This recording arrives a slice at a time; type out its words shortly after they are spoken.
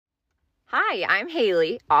Hi, I'm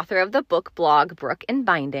Haley, author of the book blog Brook and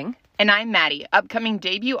Binding. And I'm Maddie, upcoming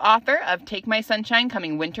debut author of Take My Sunshine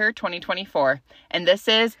coming winter 2024. And this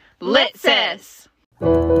is Lit Sis!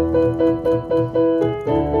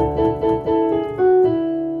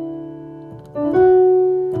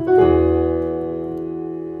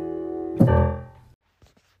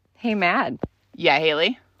 Hey, Mad. Yeah,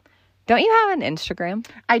 Haley? Don't you have an Instagram?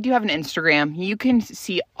 I do have an Instagram. You can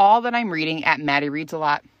see all that I'm reading at Maddie Reads a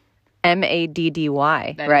Lot. Maddy,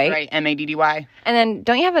 right? That is right, Maddy. And then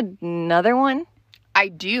don't you have another one? I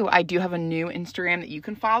do have a new Instagram that you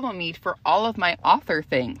can follow me for all of my author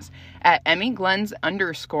things at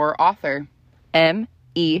 @EmmieGlenz_author.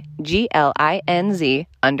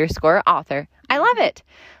 MEGLINZ_author. I love it.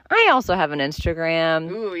 I also have an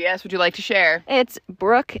Instagram. Ooh, yes. Would you like to share? It's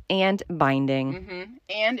Brook and Binding. Mm-hmm.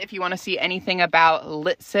 And if you want to see anything about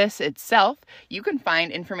Lit Sis itself, you can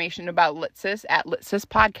find information about Lit Sis at Lit Sis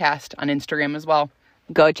Podcast on Instagram as well.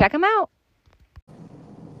 Go check them out.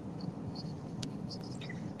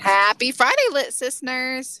 Happy Friday, Lit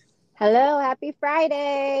Listeners. Hello, happy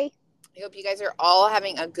Friday. I hope you guys are all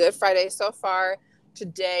having a good Friday so far.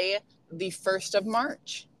 Today, the 1st of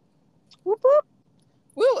March. Whoop, whoop.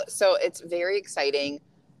 Woo! So it's very exciting.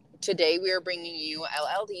 Today we are bringing you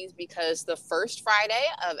LLDs because the first Friday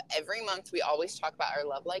of every month we always talk about our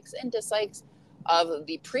love likes and dislikes of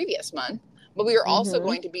the previous month. But we are also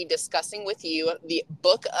going to be discussing with you the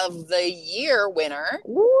Book of the Year winner,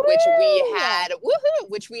 which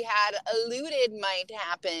we had alluded might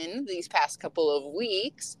happen these past couple of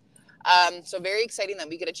weeks. So very exciting that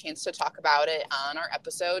we get a chance to talk about it on our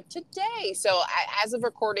episode today. So as of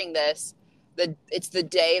recording this, it's the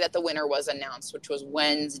day that the winner was announced, which was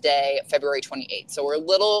Wednesday, February 28th. So we're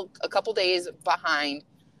a couple days behind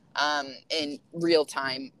in real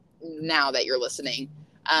time now that you're listening.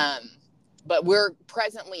 But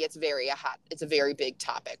it's a very big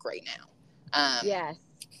topic right now. Yes.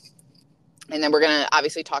 And then we're going to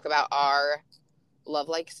obviously talk about our love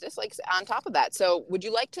likes, dislikes on top of that. So would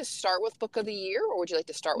you like to start with Book of the Year, or would you like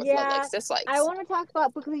to start with love likes, dislikes? I want to talk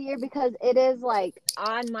about Book of the Year because it is like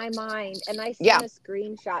on my mind, and I sent a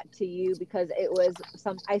screenshot to you because it was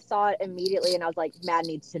I saw it immediately and I was like, Matt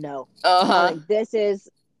needs to know. Like, this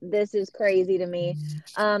is crazy to me.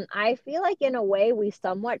 I feel like in a way we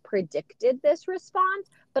somewhat predicted this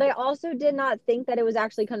response, but I also did not think that it was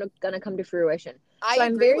actually kind of going to come to fruition. So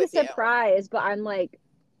I'm very surprised, but I'm like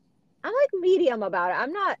medium about it.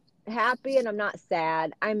 I'm not happy and I'm not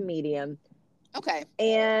sad. I'm medium. Okay.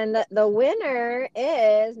 And the winner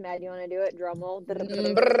is, Matt, you want to do it? Drum roll.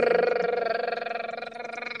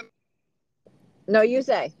 No, you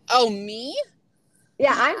say. Oh, me?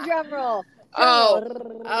 Yeah, I'm drum roll.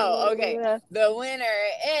 Okay. The winner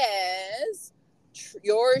is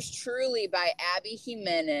yours truly by Abby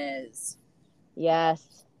Jimenez.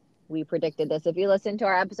 Yes, we predicted this. If you listened to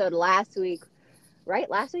our episode last week, right?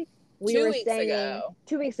 Last week? 2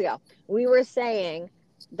 weeks ago, we were saying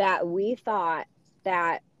that we thought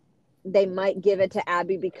that they might give it to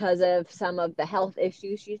Abby because of some of the health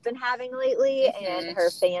issues she's been having lately, and her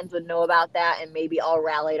fans would know about that and maybe all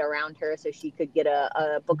rallied around her so she could get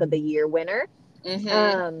a Book of the Year winner.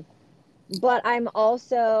 But I'm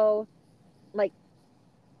also like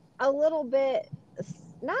a little bit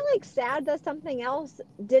not like sad that something else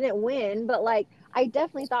didn't win, but like I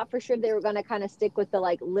definitely thought for sure they were going to kind of stick with the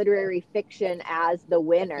like literary fiction as the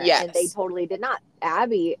winner. Yes. And they totally did not.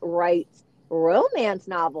 Abby writes romance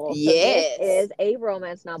novels. Yes. So this is a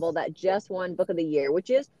romance novel that just won Book of the Year,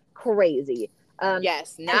 which is crazy.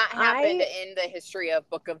 Yes, not happened in the history of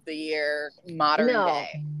Book of the Year modern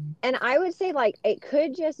day. And I would say like it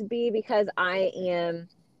could just be because I am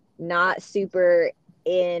not super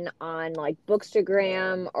in on like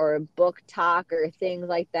Bookstagram or Book Talk or things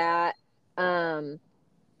like that.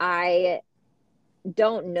 I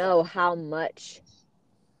don't know how much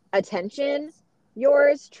attention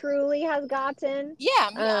yours truly has gotten. Yeah,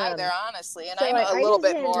 me either, honestly. And so I'm like, a little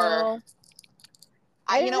bit more.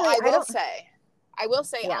 I will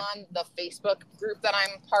say Yeah. on the Facebook group that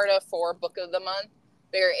I'm part of for Book of the Month,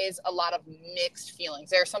 there is a lot of mixed feelings.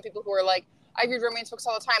 There are some people who are like, I read romance books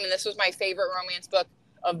all the time, and this was my favorite romance book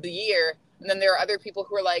of the year. And then there are other people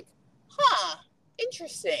who are like,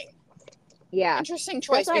 interesting. Yeah. Interesting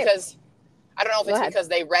choice, because I don't know if it's because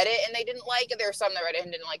they read it and they didn't like it. There are some that read it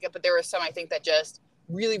and didn't like it, but there were some I think that just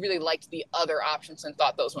really, really liked the other options and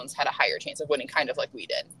thought those ones had a higher chance of winning, kind of like we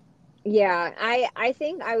did. Yeah, I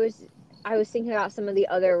think I was thinking about some of the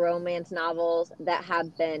other romance novels that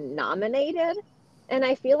have been nominated, and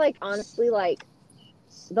I feel like honestly, like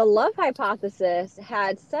The Love Hypothesis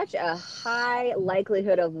had such a high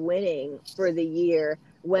likelihood of winning for the year,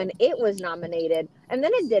 when it was nominated, and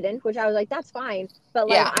then it didn't, which I was like, that's fine. But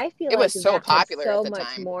like, Yeah, I feel it like was so that popular had so at the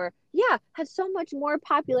much time. more, had so much more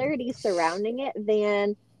popularity surrounding it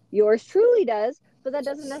than Yours Truly does. But that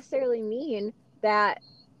doesn't necessarily mean that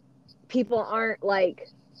people aren't like,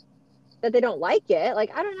 that they don't like it.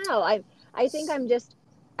 Like, I don't know. I think I'm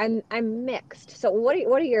mixed. So what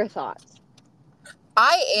are your thoughts?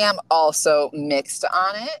 I am also mixed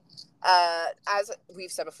on it. As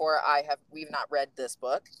we've said before, we've not read this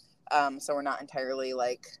book, so we're not entirely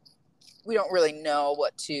like, we don't really know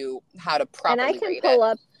how to properly and rate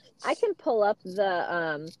it. I can pull up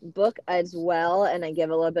the book as well, and I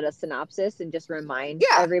give a little bit of synopsis and just remind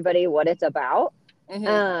everybody what it's about.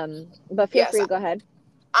 Mm-hmm. But feel free to go ahead.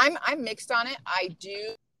 I'm mixed on it. I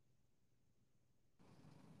do.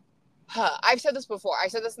 I've said this before. I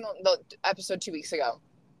said this in the episode 2 weeks ago.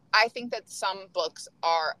 I think that some books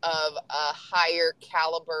are of a higher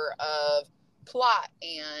caliber of plot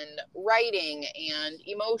and writing and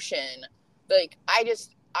emotion. Like, I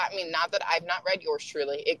mean, not that I've not read Yours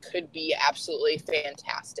Truly. It could be absolutely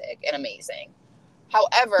fantastic and amazing.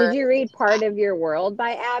 However, did you read Part of Your World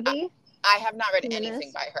by Abby? I have not read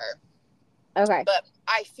anything by her. Okay. But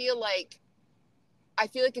I feel like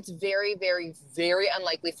it's very, very, very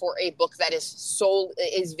unlikely for a book that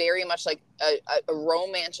is very much like a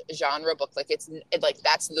romance genre book. Like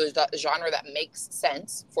that's the genre that makes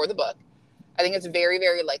sense for the book. I think it's very,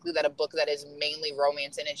 very likely that a book that is mainly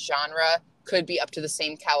romance in its genre could be up to the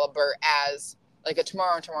same caliber as like a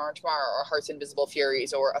Tomorrow or Heart's Invisible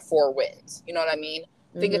Furies or a Four Winds. You know what I mean?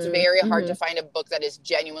 I think it's very hard to find a book that is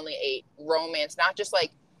genuinely a romance, not just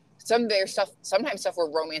like sometimes stuff where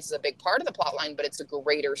romance is a big part of the plot line, but it's a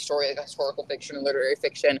greater story, like a historical fiction or literary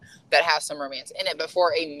fiction that has some romance in it. But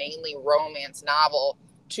for a mainly romance novel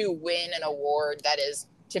to win an award that is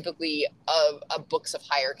typically a books of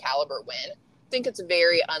higher caliber win, I think it's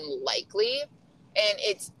very unlikely. And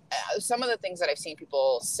it's some of the things that I've seen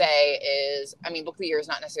people say is, I mean, book of the year is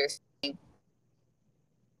not necessarily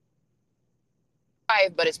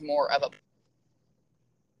but it's more of a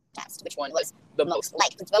test, which one was the most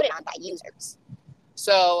liked. It's voted on by users.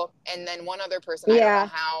 So, and then one other person, I don't know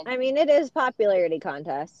how. I mean, it is popularity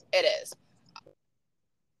contest. It is.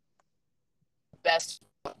 Best,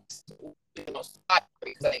 most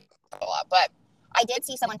popular, a lot. But I did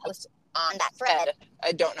see someone post on that thread.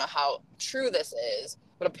 I don't know how true this is,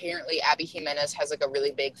 but apparently Abby Jimenez has like a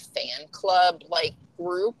really big fan club like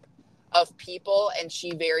group of people, and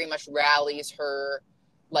she very much rallies her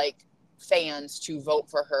like fans to vote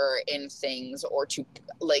for her in things or to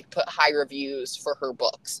like put high reviews for her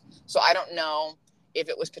books. So I don't know if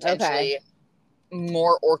it was potentially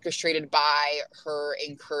more orchestrated by her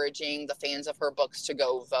encouraging the fans of her books to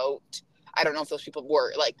go vote. I don't know if those people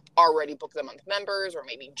were like already booked a month members or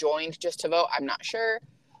maybe joined just to vote. I'm not sure.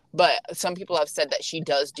 But some people have said that she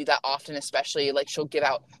does do that often, especially like she'll give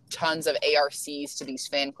out tons of ARCs to these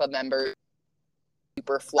fan club members,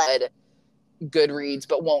 super fled Goodreads,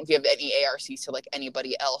 but won't give any ARCs to like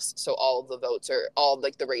anybody else. So all of the votes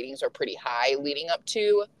the ratings are pretty high leading up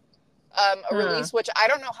to a release, which I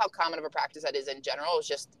don't know how common of a practice that is in general. It's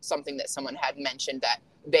just something that someone had mentioned that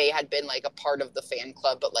they had been like a part of the fan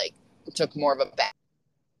club, but like took more of a back.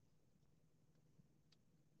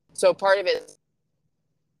 So part of it is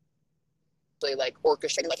like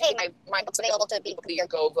orchestrated, like, hey, my book's available to be book of the year,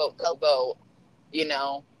 go vote, you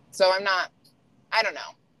know? So I don't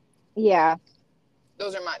know. Yeah.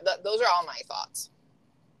 Those are all my thoughts.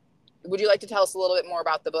 Would you like to tell us a little bit more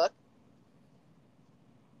about the book?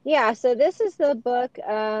 Yeah, so this is the book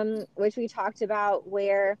which we talked about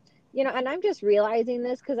where, you know, and I'm just realizing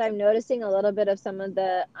this because I'm noticing a little bit of some of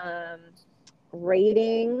the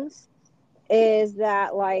ratings is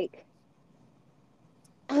that like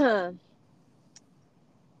some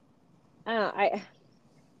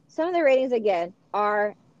of the ratings again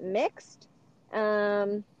are mixed,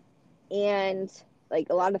 and like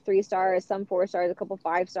a lot of 3 stars, some 4 stars, a couple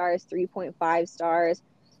 5 stars, 3.5 stars.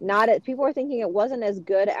 People are thinking it wasn't as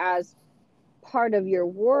good as Part of Your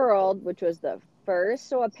World, which was the first.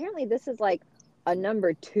 So apparently this is like a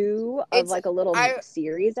number 2 of like a little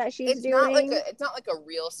series that she's doing. It's not like a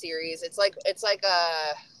real series. It's like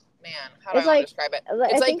a man. How do I want to describe it?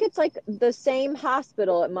 I think it's like the same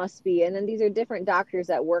hospital. It must be, and then these are different doctors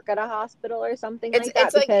that work at a hospital or something like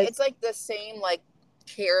that. It's like the same like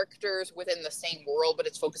characters within the same world, but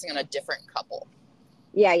it's focusing on a different couple.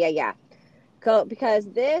 Yeah. Because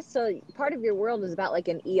Part of Your World is about like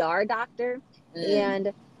an ER doctor,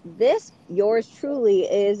 and this Yours Truly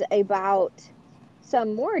is about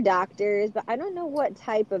some more doctors, but I don't know what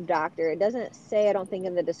type of doctor. It doesn't say, I don't think,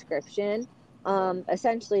 in the description.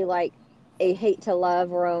 Essentially, like a hate to love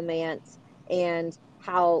romance, and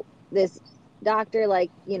how this doctor,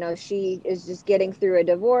 like, you know, she is just getting through a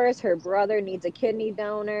divorce. Her brother needs a kidney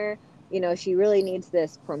donor. You know, she really needs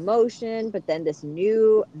this promotion, but then this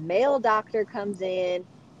new male doctor comes in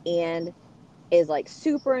and is like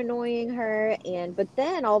super annoying her. And but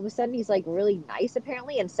then all of a sudden he's like really nice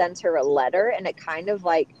apparently and sends her a letter, and it kind of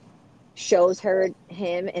like shows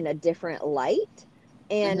him in a different light.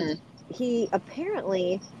 And he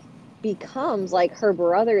apparently becomes like her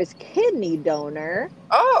brother's kidney donor.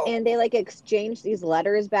 Oh. And they like exchange these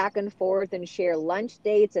letters back and forth and share lunch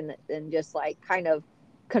dates and just like kind of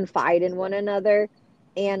confide in one another.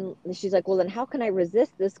 And she's like, well, then how can I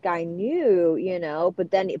resist this guy new, you know?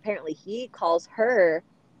 But then apparently he calls her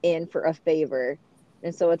in for a favor.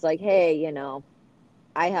 And so it's like, hey, you know,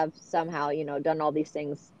 I have somehow, you know, done all these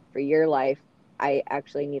things for your life. I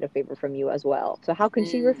actually need a favor from you as well. So how can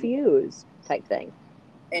she refuse, type thing?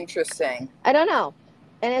 Interesting. I don't know.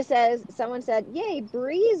 And it says, someone said, yay,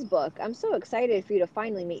 Bree's book. I'm so excited for you to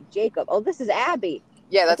finally meet Jacob. Oh, this is Abby.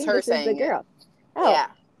 Yeah, that's her saying the girl. Oh, yeah.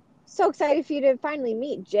 So excited for you to finally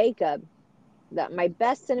meet Jacob. My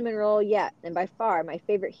best cinnamon roll yet, and by far my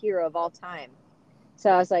favorite hero of all time. So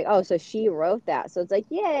I was like, oh, so she wrote that. So it's like,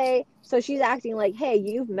 yay. So she's acting like, hey,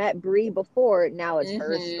 you've met Bree before. Now it's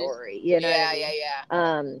her story. You know what I mean?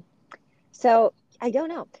 Yeah. So I don't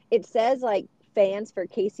know. It says like fans for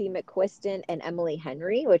Casey McQuiston and Emily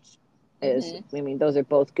Henry, which is, I mean, those are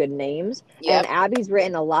both good names. Yep. And Abby's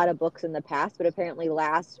written a lot of books in the past, but apparently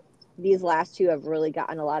these last two have really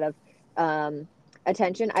gotten a lot of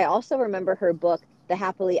attention. I also remember her book, The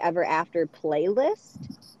Happily Ever After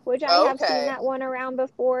Playlist, which I have seen that one around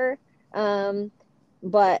before.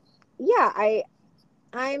 But yeah,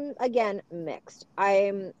 I'm again mixed.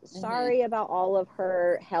 I'm sorry about all of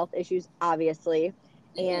her health issues, obviously.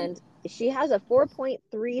 And she has a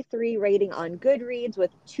 4.33 rating on Goodreads with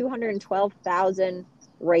 212,000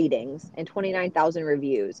 ratings and 29,000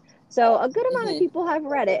 reviews. So a good amount of people have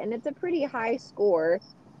read it, and it's a pretty high score.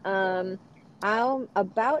 I'm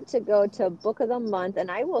about to go to Book of the Month, and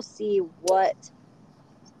I will see what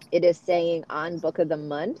it is saying on Book of the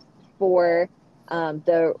Month for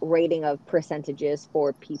the rating of percentages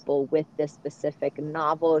for people with this specific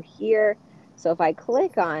novel here. So if I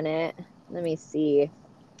click on it, let me see.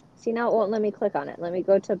 See, now it won't let me click on it. Let me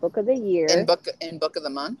go to Book of the Year. In Book of the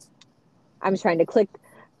Month? I'm trying to click.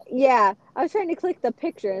 Yeah, I was trying to click the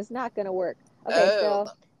picture, and it's not going to work. Okay, so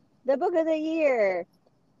the Book of the Year.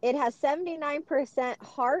 It has 79%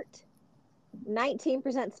 heart,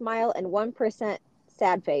 19% smile, and 1%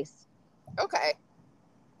 sad face. Okay.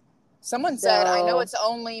 Someone said, I know it's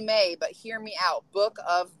only May, but hear me out. Book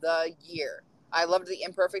of the Year. I loved the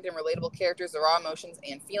imperfect and relatable characters, the raw emotions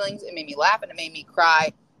and feelings. It made me laugh and it made me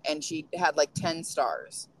cry. And she had like 10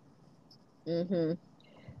 stars. You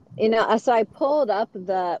know, so I pulled up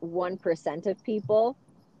the 1% of people.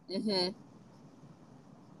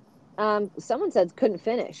 Someone said couldn't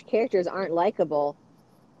finish. Characters aren't likable.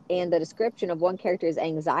 And the description of one character's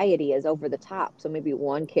anxiety is over the top. So maybe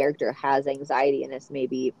one character has anxiety and it's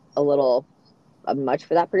maybe a little much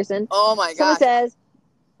for that person. Oh my gosh. Someone says,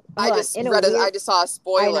 I just saw a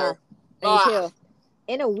spoiler. I know. Me too.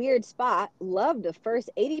 In a weird spot, loved the first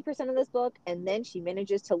 80% of this book, and then she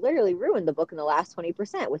manages to literally ruin the book in the last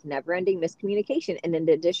 20% with never-ending miscommunication and an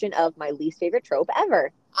addition of my least favorite trope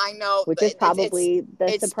ever. I know. Which is probably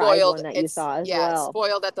the surprise one that you saw as well. Yeah,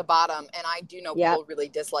 spoiled at the bottom, and I do know people really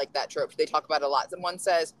dislike that trope. They talk about it a lot. Someone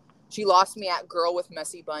says, she lost me at girl with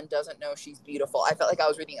messy bun doesn't know she's beautiful. I felt like I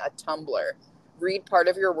was reading a Tumblr. Read part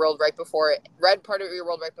of your world right before it. Read part of your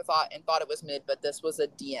world right before and thought it was mid, but this was a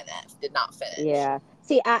DNF. Did not finish. Yeah.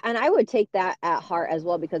 See, and I would take that at heart as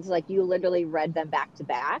well, because it's like you literally read them back to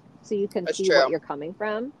back, so you can see what you're coming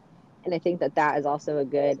from. And I think that is also a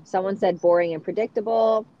good. Someone said boring and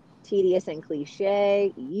predictable, tedious and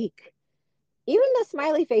cliche. Eek. Even the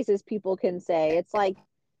smiley faces people can say it's like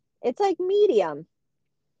medium.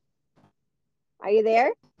 Are you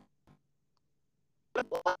there?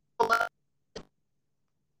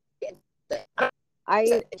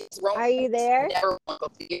 Are you there? Never I don't know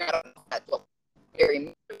if that's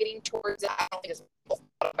very motivating towards it. I don't think it's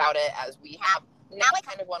thought about it as we have. Now I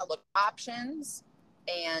kind of want to look at options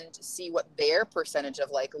and see what their percentage of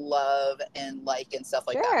like love and like and stuff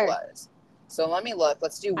like that was. So let me look.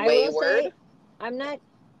 Let's do Wayward. I'm not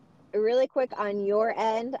really quick on your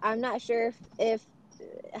end. I'm not sure if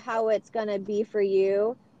how it's gonna be for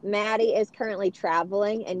you. Maddie is currently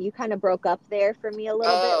traveling, and you kind of broke up there for me a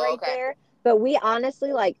little bit there. But we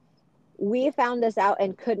honestly, like, we found this out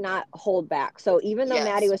and could not hold back. So even though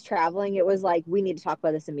Maddie was traveling, it was like, we need to talk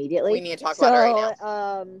about this immediately. We need to talk about it right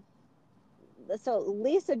now. so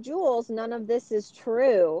Lisa Jules, none of this is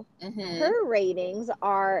true. Mm-hmm. Her ratings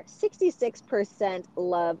are 66%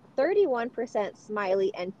 love, 31%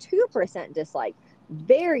 smiley, and 2% dislike.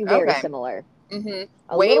 Very, very similar. Mm-hmm.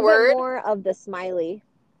 A little bit more of the smiley.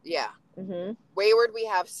 Yeah. Mm-hmm. Wayward, we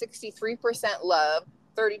have 63% love,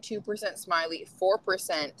 32% smiley,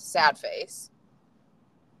 4% sad face.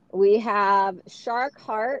 We have Shark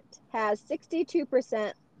Heart has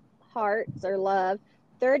 62% hearts or love,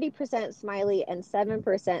 30% smiley, and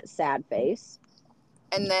 7% sad face.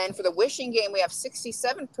 And then for the wishing game, we have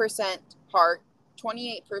 67% heart,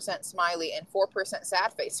 28% smiley, and 4%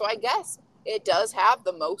 sad face. So I guess it does have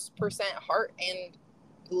the most percent heart and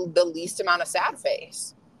the least amount of sad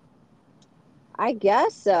face. I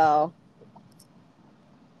guess so.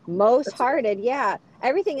 Most hearted, yeah.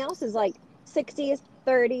 Everything else is like 60s,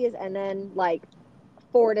 30s, and then like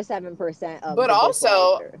 4 to 7% of but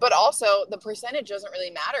also the percentage doesn't really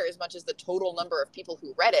matter as much as the total number of people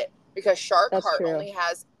who read it, because Shark Heart only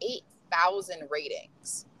has 8,000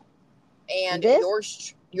 ratings, and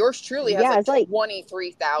yours truly has like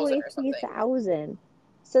 23,000 or something. 23,000.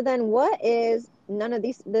 So then what is none of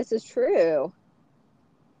these? This is true.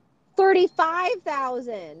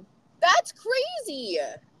 35,000. That's crazy.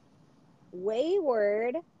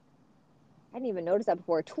 Wayward, I didn't even notice that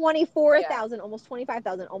before. 24,000, almost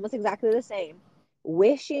 25,000, almost exactly the same.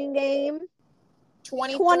 Wishing game,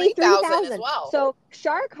 23,000 as well. So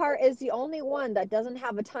Shark Heart is the only one that doesn't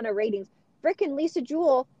have a ton of ratings. Frickin' Lisa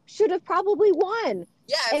Jewell should have probably won.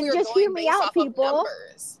 Yeah, and just hear me out, people.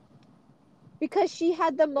 Because she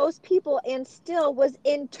had the most people and still was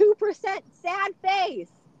in 2% sad face.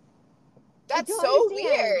 That's so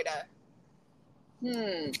weird.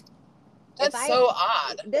 That's so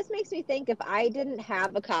odd. This makes me think if I didn't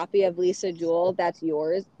have a copy of Lisa Jewell, that's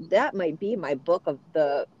yours, that might be my book of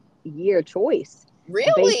the year choice.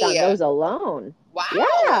 Really? Based on those alone. Wow.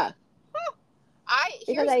 Yeah. Huh.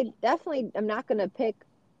 I'm definitely not going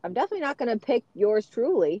to pick yours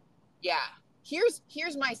truly. Yeah. Here's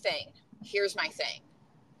my thing.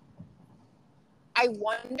 I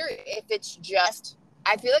wonder if it's just,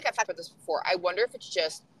 I feel like I've talked about this before. I wonder if it's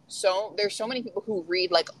just there's so many people who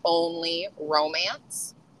read like only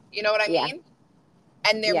romance. You know what I mean?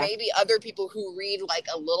 And there may be other people who read like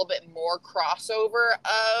a little bit more crossover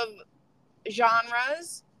of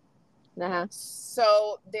genres. Uh-huh.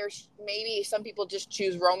 So there's maybe some people just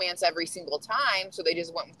choose romance every single time. So they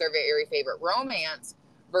just went with their very favorite romance,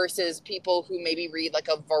 versus people who maybe read like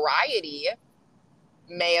a variety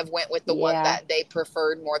may have went with the one that they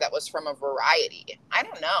preferred more, that was from a variety. I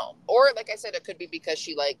don't know. Or like I said, it could be because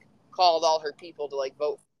she like called all her people to like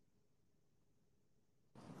vote.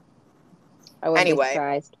 I wouldn't be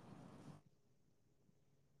surprised.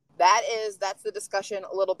 That's the discussion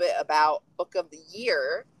a little bit about book of the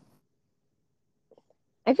year.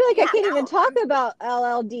 I feel like I can't even talk about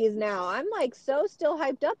LLDs now. I'm like so still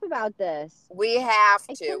hyped up about this. We have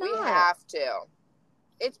to.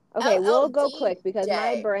 It's okay. LLD we'll go quick because day.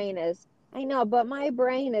 my brain is. I know, but my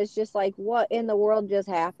brain is just like, what in the world just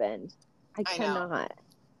happened? I cannot.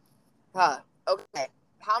 Huh. Okay.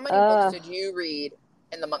 How many books did you read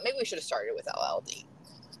in the month? Maybe we should have started with LLD.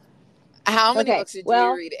 How many books did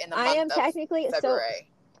you read in the month of February?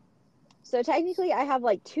 So technically, I have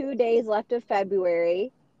like 2 days left of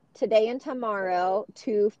February, today and tomorrow,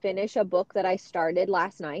 to finish a book that I started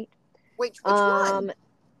last night. Wait, which one?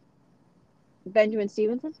 Benjamin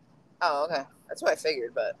Stevenson. Oh, okay. That's what I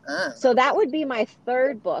figured, but... So that would be my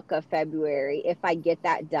third book of February if I get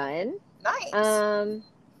that done. Nice.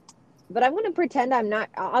 But I'm going to pretend I'm not...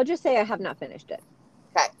 I'll just say I have not finished it.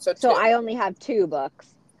 Okay, so 2. So I only have 2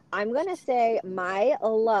 books. I'm going to say my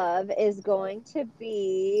love is going to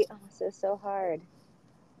be... Oh, this is so hard.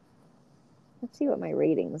 Let's see what my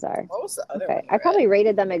ratings are. What was the other one? I probably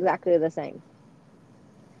rated them exactly the same.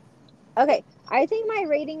 Okay, I think my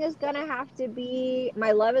rating is going to have to be...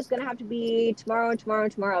 My love is going to have to be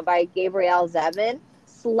Tomorrow by Gabrielle Zevin.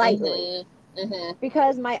 Slightly. Mm-hmm.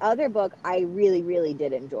 Because my other book, I really, really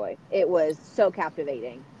did enjoy. It was so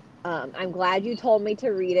captivating. I'm glad you told me to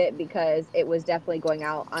read it, because it was definitely going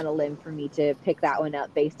out on a limb for me to pick that one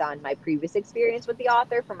up based on my previous experience with the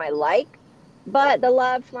author for my like. But The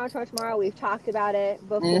Love, Tomorrow, we've talked about it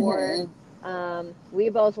before. Mm-hmm. We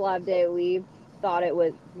both loved it. We thought it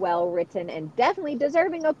was well written and definitely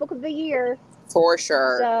deserving of book of the year. For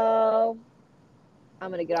sure. So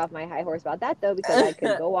I'm going to get off my high horse about that, though, because I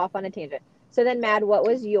could go off on a tangent. So then, Mad, what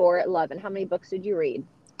was your love, and how many books did you read?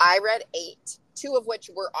 I read 8, 2 of which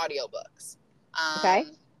were audiobooks. Okay.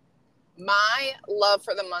 My love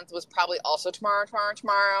for the month was probably also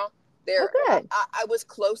Tomorrow. good. I was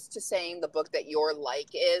close to saying the book that your like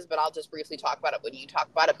is, but I'll just briefly talk about it when you talk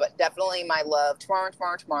about it. But definitely my love,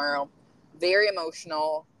 Tomorrow. Very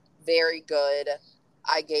emotional, very good.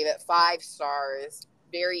 I gave it 5 stars.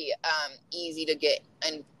 Very easy to get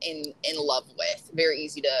in love with. Very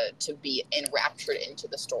easy to be enraptured into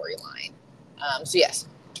the storyline. So yes,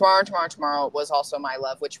 Tomorrow was also my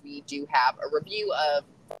love, which we do have a review of.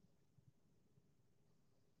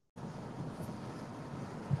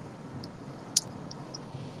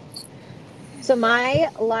 So my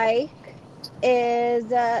like is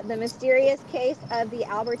The Mysterious Case of the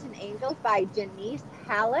Alberton Angels by Janice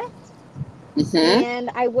Hallett. Mm-hmm. And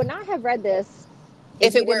I would not have read this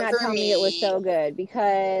if you did not tell me it was so good,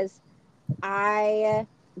 because I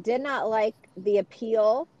did not like the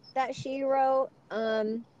appeal that she wrote.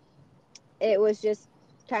 It was just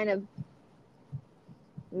kind of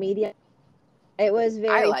medium. It was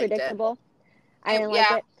very predictable. I didn't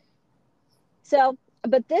like it. So,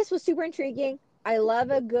 but this was super intriguing. I love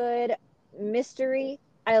a good mystery.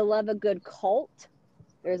 I love a good cult.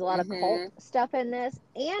 There's a lot of cult stuff in this.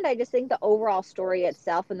 And I just think the overall story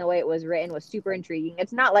itself and the way it was written was super intriguing.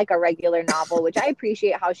 It's not like a regular novel, which I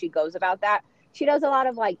appreciate how she goes about that. She does a lot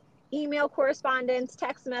of like email correspondence,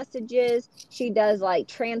 text messages. She does like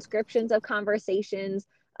transcriptions of conversations,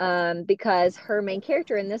 because her main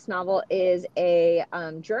character in this novel is a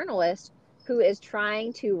journalist who is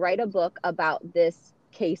trying to write a book about this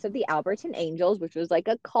case of the Alberton Angels, which was like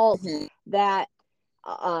a cult that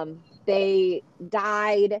they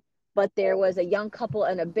died, but there was a young couple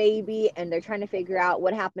and a baby, and they're trying to figure out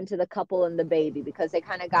what happened to the couple and the baby, because they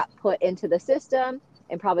kind of got put into the system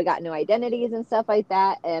and probably got new identities and stuff like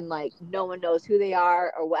that, and like no one knows who they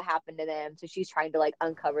are or what happened to them. So she's trying to like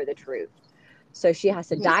uncover the truth. So she has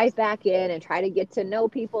to dive back in and try to get to know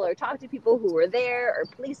people or talk to people who were there or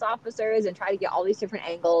police officers and try to get all these different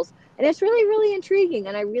angles. And it's really, really intriguing.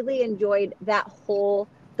 And I really enjoyed the whole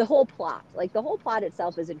plot. Like the whole plot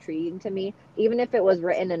itself is intriguing to me. Even if it was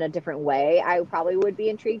written in a different way, I probably would be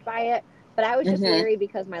intrigued by it. But I was just wary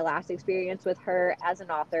because my last experience with her as an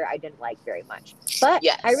author, I didn't like very much. But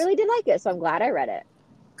I really did like it. So I'm glad I read it.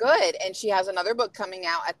 Good. And she has another book coming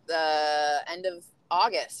out at the end of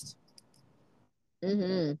August.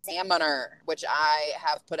 Examiner, which I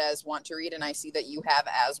have put as want to read, and I see that you have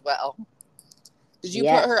as well. Did you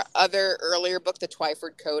put her other earlier book, The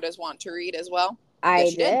Twyford Code, as want to read as well?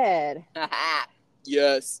 I did.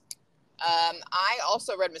 Yes. I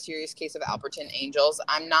also read Mysterious Case of Alberton Angels.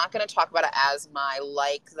 I'm not going to talk about it as my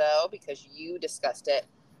like, though, because you discussed it.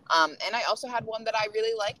 And I also had one that I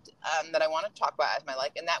really liked that I want to talk about as my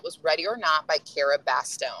like, and that was Ready or Not by Cara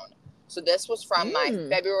Bastone. So this was from my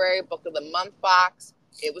February Book of the Month box.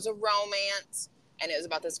 It was a romance, and it was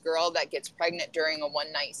about this girl that gets pregnant during a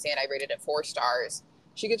one-night stand. I rated it 4 stars.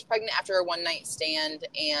 She gets pregnant after a one-night stand,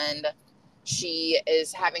 and she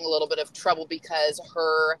is having a little bit of trouble because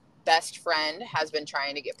her best friend has been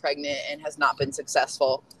trying to get pregnant and has not been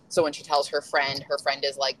successful. So when she tells her friend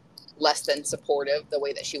is like less than supportive the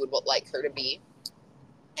way that she would like her to be,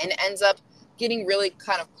 and ends up getting really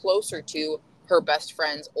kind of closer to her best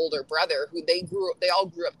friend's older brother, who they all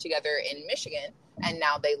grew up together in Michigan, and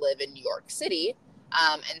now they live in New York City.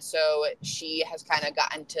 And so she has kind of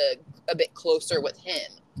gotten to a bit closer with him.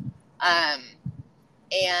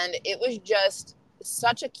 And it was just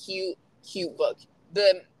such a cute book.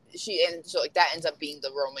 So like that ends up being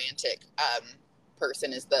the romantic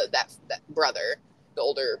person, is that brother, the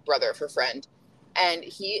older brother of her friend. And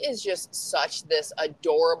he is just such this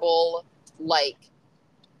adorable, like,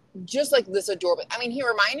 just like this adorable. I mean, he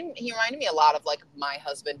reminded me a lot of like my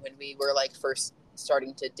husband when we were like first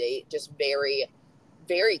starting to date. Just very,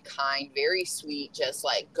 very kind, very sweet. Just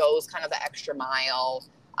like goes kind of the extra mile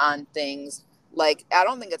on things. Like, I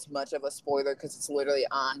don't think it's much of a spoiler because it's literally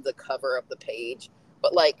on the cover of the page.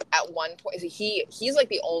 But like at one point, he's like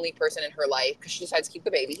the only person in her life, because she decides to keep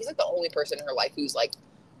the baby. He's like the only person in her life who's like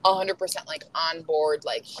 100% like on board,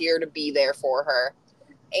 like here to be there for her.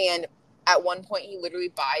 And at one point, he literally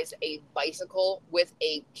buys a bicycle with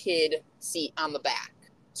a kid seat on the back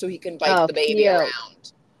so he can bike the baby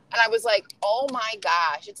around. And I was like, oh my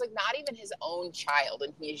gosh, it's like not even his own child.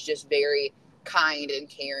 And he's just very kind and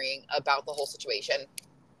caring about the whole situation.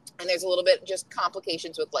 And there's a little bit just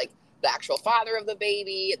complications with like the actual father of the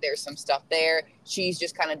baby. There's some stuff there. She's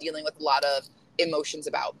just kind of dealing with a lot of emotions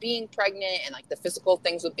about being pregnant and like the physical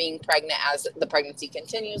things with being pregnant as the pregnancy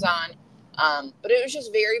continues on. But it was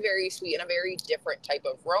just very, very sweet and a very different type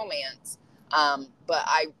of romance. But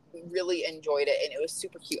I really enjoyed it, and it was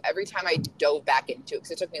super cute. Every time I dove back into it,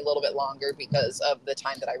 because it took me a little bit longer because of the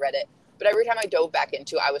time that I read it, But every time I dove back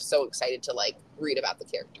into it, I was so excited to like read about the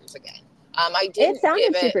characters again. It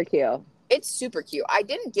sounded super cute. It's super cute. I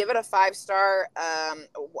didn't give it a 5-star.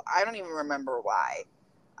 I don't even remember why.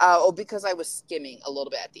 Because I was skimming a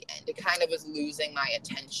little bit at the end. It kind of was losing my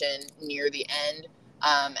attention near the end.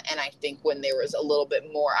 And I think when there was a little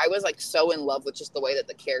bit more, I was like so in love with just the way that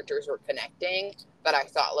the characters were connecting that I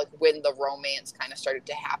thought like when the romance kind of started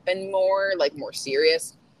to happen more, like more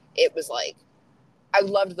serious, it was like, I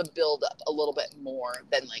loved the build up a little bit more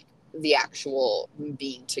than like the actual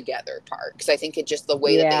being together part. Cause I think it just, the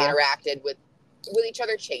way that they interacted with each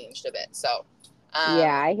other changed a bit. So,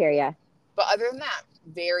 yeah, I hear ya. But other than that,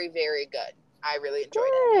 very, very good. I really enjoyed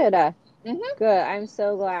it. Good. Good. I'm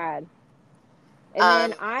so glad.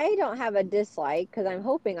 And then I don't have a dislike because I'm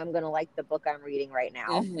hoping I'm going to like the book I'm reading right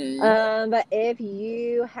now. But if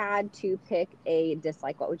you had to pick a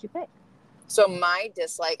dislike, what would you pick? So my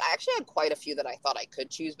dislike, I actually had quite a few that I thought I could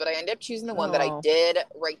choose, but I ended up choosing the one that I did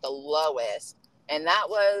rate the lowest. And that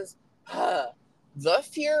was The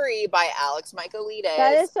Fury by Alex Michaelides.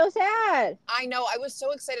 That is so sad. I know. I was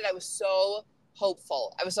so excited. I was so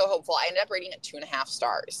hopeful. I ended up rating it 2.5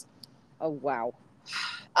 stars. Oh, wow.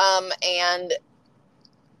 And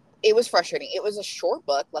it was frustrating. It was a short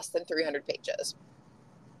book, less than 300 pages.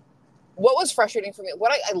 What was frustrating for me,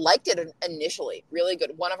 I liked it initially, really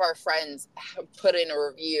good. One of our friends put in a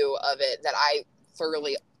review of it that I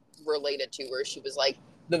thoroughly related to, where she was like,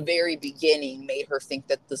 the very beginning made her think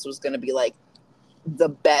that this was going to be like the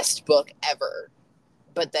best book ever.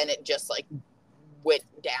 But then it just like went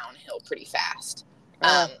downhill pretty fast.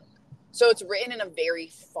 So it's written in a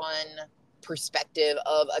very fun perspective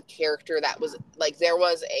of a character that was like, there's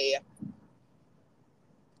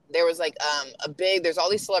all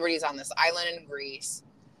these celebrities on this island in Greece,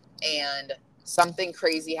 and something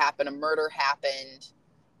crazy happened, a murder happened,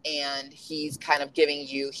 and he's kind of giving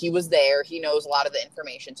you, he was there, he knows a lot of the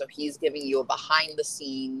information, so he's giving you a behind the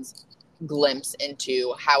scenes glimpse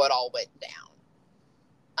into how it all went down.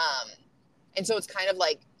 And so it's kind of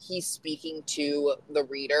like he's speaking to the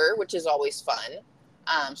reader, which is always fun.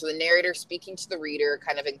 So the narrator speaking to the reader,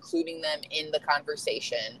 kind of including them in the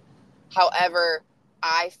conversation. However,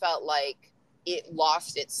 I felt like it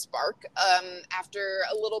lost its spark after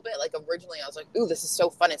a little bit. Like originally I was like, ooh, this is so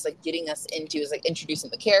fun. It's like getting us into, it's like introducing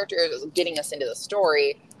the characters, it was getting us into the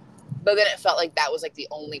story. But then it felt like that was like the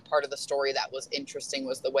only part of the story that was interesting,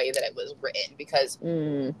 was the way that it was written. Because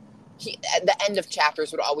he, at the end of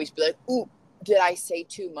chapters, would always be like, ooh, did I say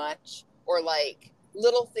too much? Or like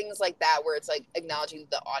little things like that, where it's like acknowledging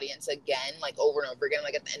the audience again, like over and over again.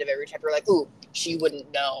 Like at the end of every chapter, like, ooh, she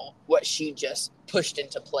wouldn't know what she just pushed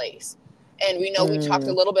into place. And we know we talked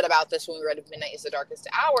a little bit about this when we read Midnight is the Darkest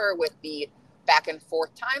Hour, with the back and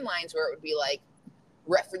forth timelines, where it would be like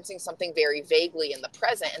referencing something very vaguely in the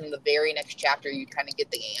present, and in the very next chapter you kind of get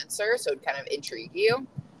the answer, so it kind of intrigue you.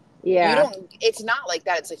 It's not like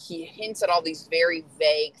that. It's like he hints at all these very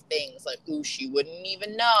vague things, like, ooh, she wouldn't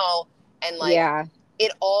even know, and like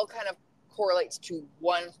it all kind of correlates to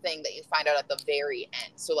one thing that you find out at the very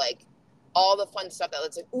end. So like all the fun stuff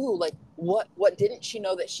that's like, ooh, like what didn't she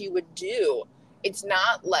know that she would do? It's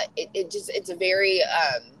not like it's a very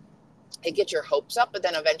it gets your hopes up, but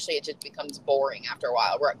then eventually it just becomes boring after a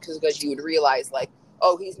while, because you would realize like,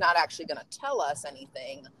 oh, he's not actually going to tell us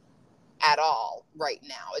anything at all right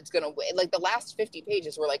now. It's going to wait. Like the last 50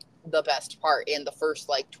 pages were like the best part, and the first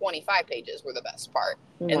like 25 pages were the best part.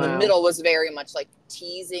 Wow. And the middle was very much like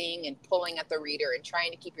teasing and pulling at the reader and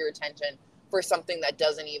trying to keep your attention for something that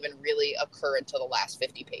doesn't even really occur until the last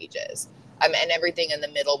 50 pages. And everything in the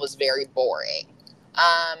middle was very boring.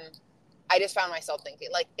 I just found myself thinking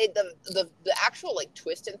like the actual like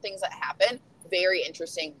twist and things that happen, very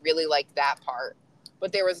interesting, really liked that part,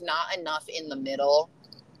 but there was not enough in the middle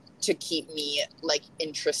to keep me like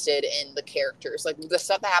interested in the characters. Like the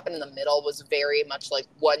stuff that happened in the middle was very much like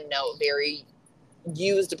one note, very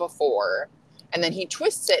used before, and then he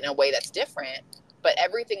twists it in a way that's different, but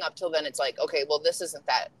everything up till then it's like, okay, well, this isn't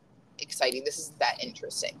that exciting, this isn't that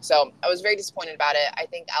interesting. So I was very disappointed about it. I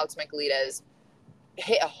think Alex Michaelides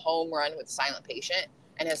hit a home run with Silent Patient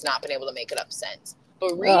and has not been able to make it up since.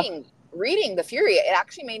 But reading The Fury, it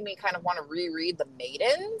actually made me kind of want to reread The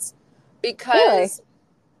Maidens, because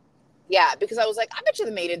because I was like, I bet you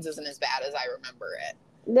The Maidens isn't as bad as I remember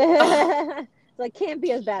it. Like, can't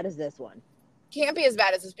be as bad as this one. Can't be as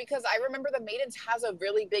bad as this, because I remember The Maidens has a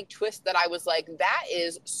really big twist that I was like, that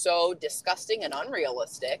is so disgusting and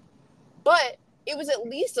unrealistic, but it was at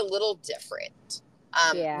least a little different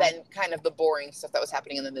than kind of the boring stuff that was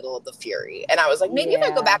happening in the middle of The Fury. And I was like, maybe if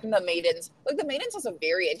I go back in The Maidens, like The Maidens has a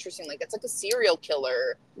very interesting, like it's like a serial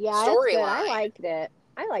killer storyline. I liked it.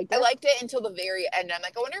 I liked it. I liked it until the very end. I'm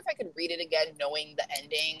like, I wonder if I could read it again knowing the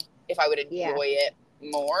ending, if I would enjoy it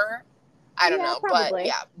more. I don't know. Probably. But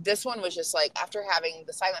yeah, this one was just like, after having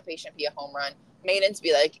The Silent Patient be a home run, Maidens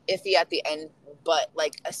be like iffy at the end, but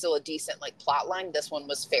like still a decent like plot line, this one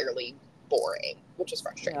was fairly boring, which is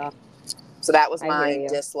frustrating. Yeah. So that was my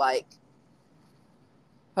dislike.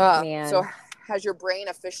 Man. So has your brain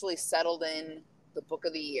officially settled in the book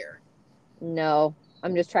of the year? No,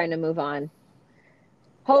 I'm just trying to move on.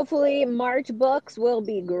 Hopefully March books will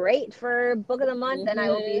be great for book of the month, and I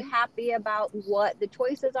will be happy about what the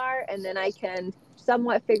choices are, and then I can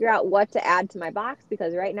somewhat figure out what to add to my box,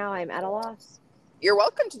 because right now I'm at a loss. You're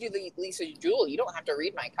welcome to do the Lisa Jewell. You don't have to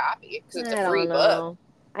read my copy because it's a free book.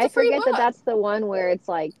 I forget that that's the one where it's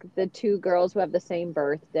like the two girls who have the same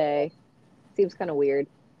birthday. Seems kind of weird.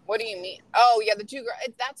 What do you mean? Oh, yeah, the two girls.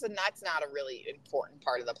 That's not a really important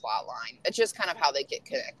part of the plot line. It's just kind of how they get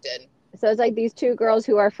connected. So it's like these two girls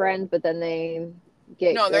who are friends, but then they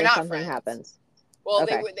get they're not something friends. Happens. Well,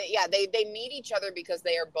 okay. they meet each other because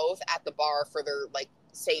they are both at the bar for their like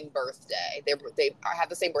same birthday. They have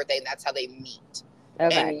the same birthday, and that's how they meet.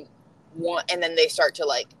 Okay. And then they start to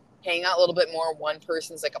like hang out a little bit more. One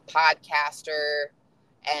person's like a podcaster,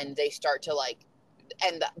 and they start to like,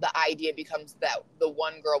 and the idea becomes that the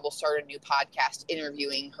one girl will start a new podcast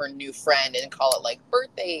interviewing her new friend and call it like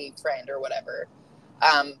birthday friend or whatever.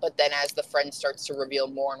 But then as the friend starts to reveal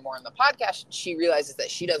more and more in the podcast, she realizes that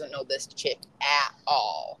she doesn't know this chick at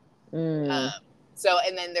all. So,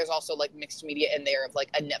 and then there's also like mixed media in there of like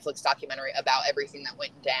a Netflix documentary about everything that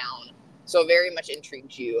went down. So very much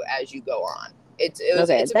intrigues you as you go on. It's a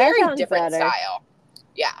very different style.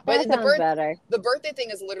 Yeah, but the birthday thing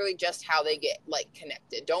is literally just how they get like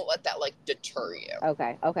connected. Don't let that like deter you.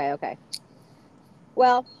 Okay.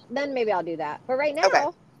 Well, then maybe I'll do that. But right now,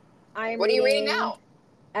 What are you reading now?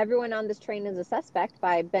 Everyone on This Train is a Suspect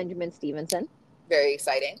by Benjamin Stevenson. Very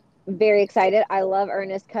exciting. Very excited. I love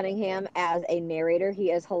Ernest Cunningham as a narrator.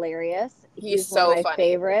 He is hilarious. He's so one of my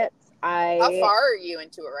favorites. How far are you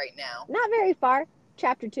into it right now? Not very far.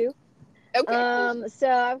 Chapter 2. Okay. So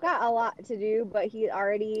I've got a lot to do, but he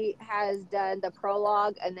already has done the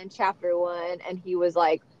prologue and then chapter 1, and he was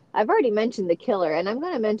like, I've already mentioned the killer, and I'm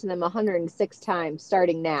going to mention them 106 times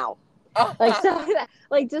starting now. Like, so,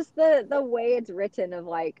 like, just the way it's written of,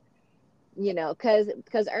 like, you know, because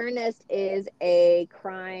Ernest is a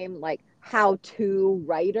crime, like, how-to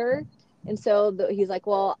writer. And so he's like,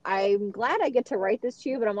 well, I'm glad I get to write this to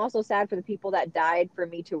you, but I'm also sad for the people that died for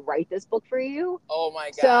me to write this book for you. Oh,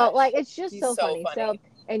 my gosh. So, like, it's just so funny. So,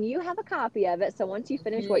 and you have a copy of it. So once you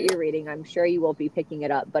finish what you're reading, I'm sure you will be picking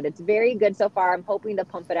it up. But it's very good so far. I'm hoping to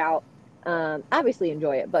pump it out. Obviously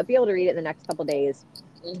enjoy it, but be able to read it in the next couple days.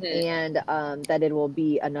 And that it will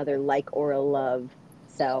be another like or a love.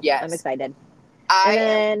 So yes. I'm excited. And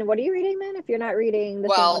then what are you reading then if you're not reading the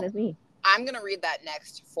same one as me? I'm going to read that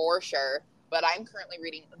next for sure, but I'm currently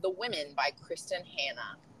reading The Women by Kristen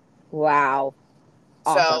Hanna. Wow.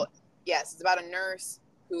 Awesome. So, yes, it's about a nurse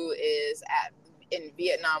who is in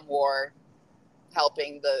Vietnam War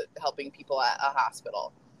helping people at a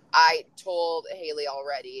hospital. I told Haley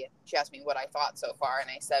already, she asked me what I thought so far, and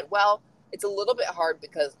I said, well, it's a little bit hard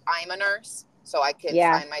because I'm a nurse, so I can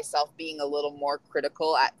find myself being a little more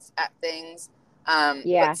critical at things.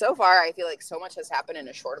 But so far I feel like so much has happened in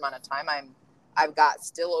a short amount of time. I've got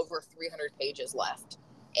still over 300 pages left,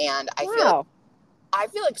 and I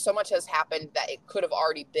feel like so much has happened that it could have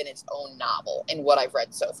already been its own novel in what I've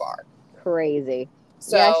read so far. Crazy.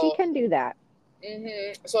 So, yeah, she can do that.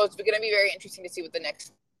 So it's going to be very interesting to see what the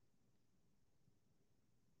next.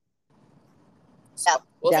 So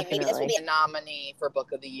we'll see. Maybe this will be a nominee for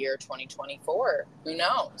Book of the Year 2024. Who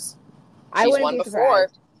knows? I wouldn't be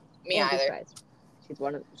surprised. Me either.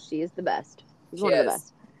 She is the best. She's one of the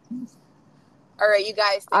best. All right, you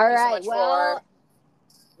guys. Thank you so much for.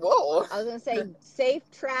 Whoa. I was going to say safe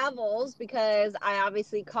travels because I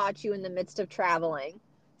obviously caught you in the midst of traveling.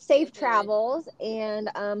 Safe travels, and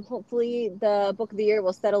hopefully the Book of the Year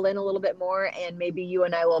will settle in a little bit more, and maybe you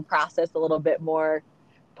and I will process a little bit more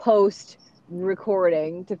post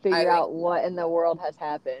recording to figure out what in the world has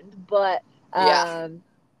happened. But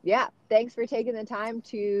thanks for taking the time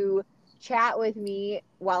to chat with me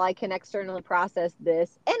while I can externally process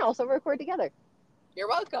this and also record together. You're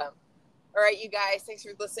welcome. All right, you guys, thanks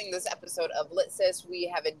for listening to this episode of Lit Sis.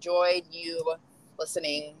 We have enjoyed you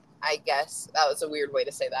listening, I guess. That was a weird way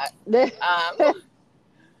to say that.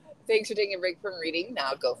 Thanks for taking a break from reading.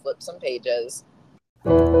 Now go flip some pages.